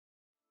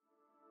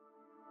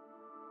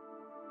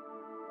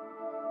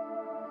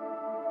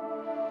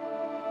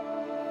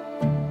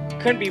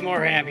Couldn't be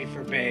more happy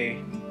for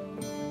Bay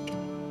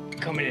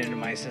coming into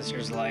my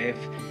sister's life,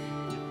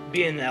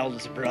 being the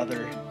eldest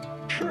brother,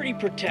 pretty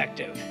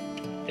protective.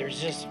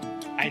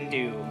 I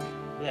knew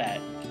that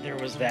there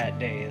was that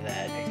day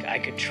that I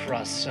could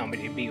trust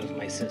somebody to be with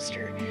my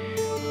sister.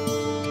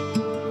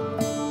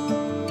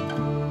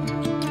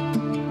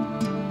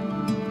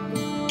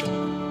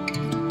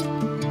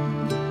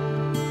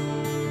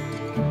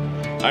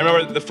 I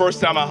remember the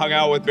first time I hung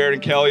out with Baird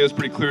and Kelly, it was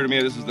pretty clear to me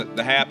that this was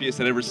the happiest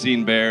I'd ever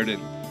seen Baird,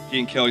 and he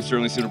and Kelly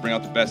certainly seem to bring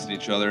out the best in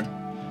each other.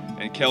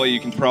 And Kelly,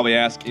 you can probably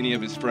ask any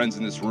of his friends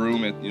in this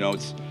room,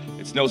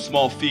 it's no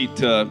small feat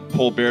to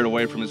pull Baird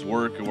away from his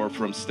work or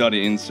from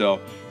studying, so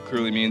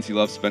clearly means he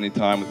loves spending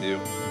time with you.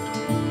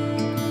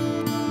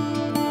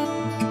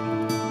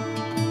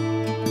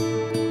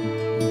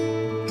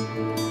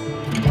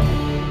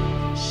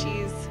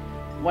 She's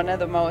one of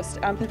the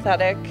most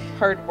empathetic,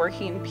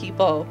 hardworking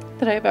people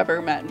that I've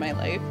ever met in my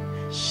life.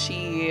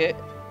 She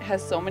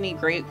has so many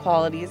great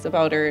qualities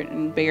about her,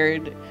 and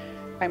Baird,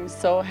 I'm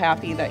so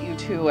happy that you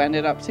two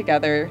ended up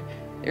together.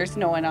 There's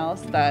no one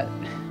else that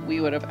we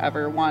would have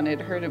ever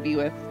wanted her to be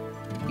with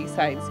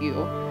besides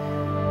you.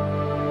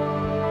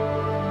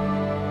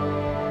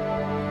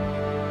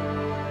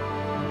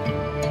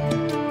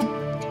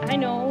 I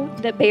know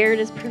that Baird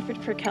is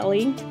perfect for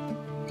Kelly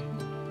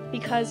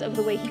because of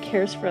the way he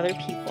cares for other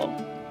people.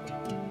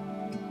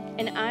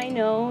 And I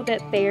know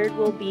that Baird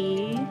will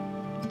be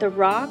the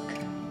rock,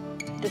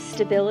 the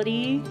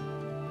stability,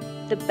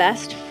 the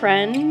best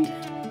friend,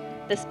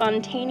 the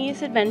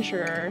spontaneous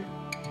adventurer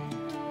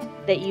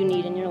that you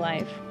need in your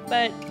life.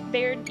 But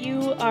Baird,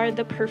 you are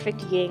the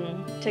perfect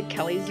yin to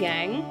Kelly's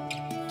yang,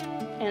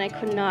 and I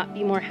could not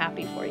be more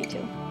happy for you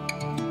two.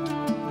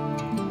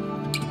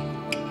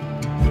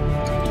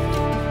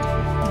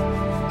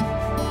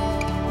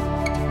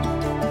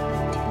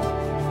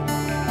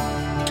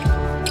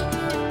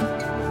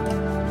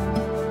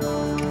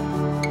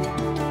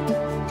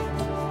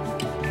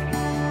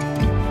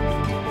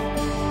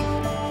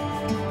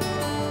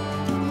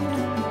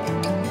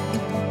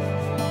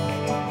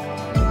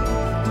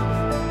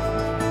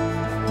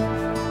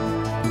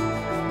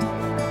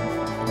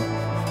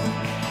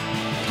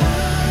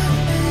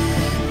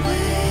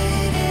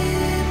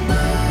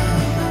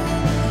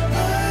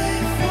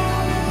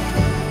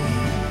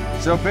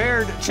 So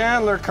Baird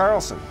Chandler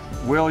Carlson,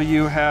 will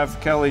you have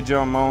Kelly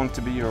Jo Moan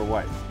to be your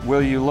wife?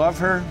 Will you love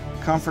her,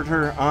 comfort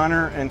her,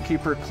 honor, and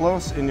keep her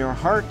close in your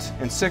heart,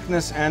 in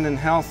sickness and in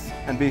health,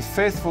 and be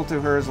faithful to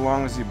her as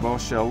long as you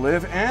both shall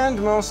live? And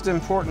most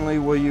importantly,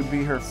 will you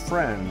be her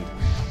friend?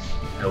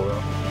 I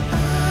will.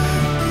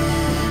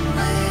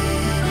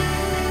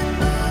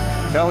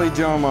 Kelly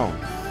Jo Moan,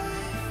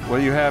 will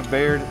you have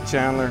Baird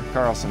Chandler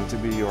Carlson to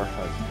be your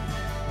husband?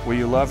 Will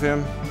you love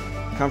him,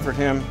 comfort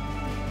him,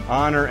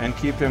 honor and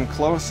keep him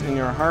close in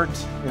your heart,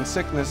 in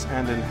sickness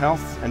and in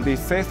health, and be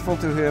faithful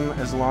to him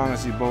as long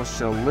as you both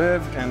shall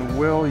live? And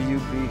will you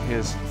be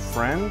his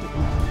friend?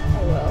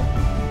 I will.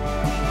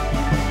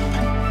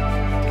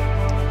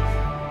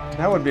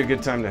 That would be a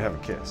good time to have a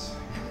kiss.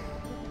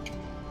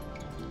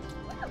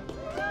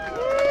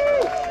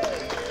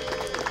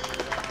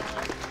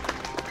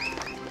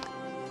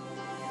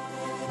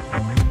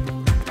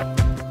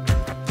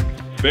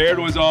 Baird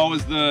was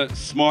always the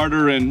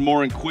smarter and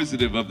more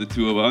inquisitive of the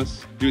two of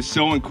us. He was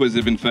so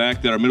inquisitive, in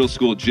fact, that our middle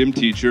school gym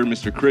teacher,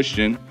 Mr.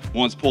 Christian,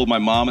 once pulled my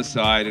mom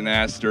aside and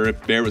asked her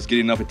if Baird was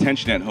getting enough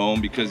attention at home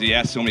because he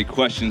asked so many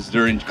questions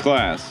during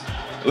class.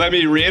 Let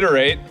me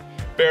reiterate,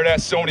 Baird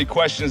asked so many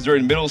questions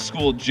during middle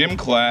school gym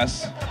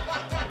class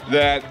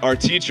that our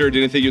teacher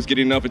didn't think he was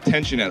getting enough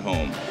attention at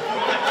home.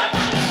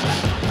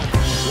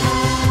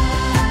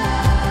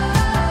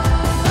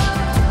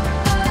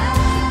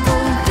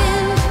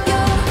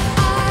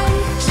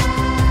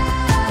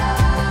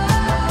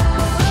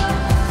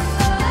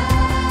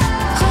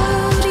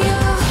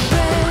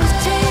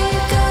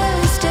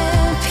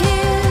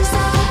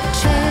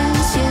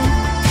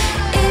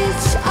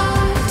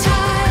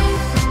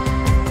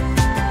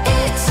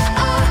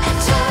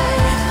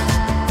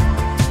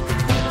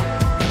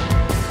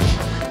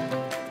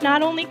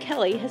 Not only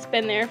Kelly has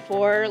been there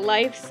for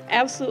life's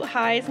absolute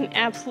highs and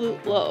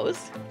absolute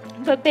lows,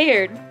 but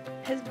Baird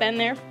has been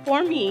there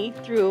for me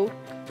through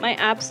my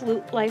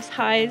absolute life's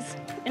highs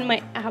and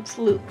my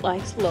absolute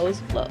life's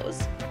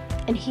lows.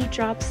 And he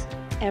drops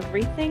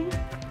everything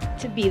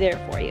to be there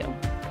for you.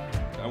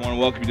 I want to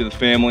welcome you to the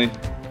family,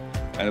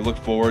 and I look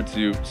forward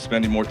to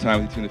spending more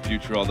time with you two in the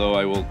future, although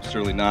I will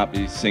certainly not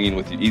be singing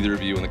with either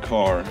of you in the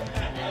car.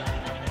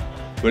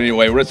 But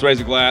anyway, let's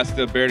raise a glass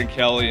to Baird and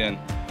Kelly and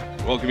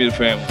welcome you to the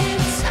family.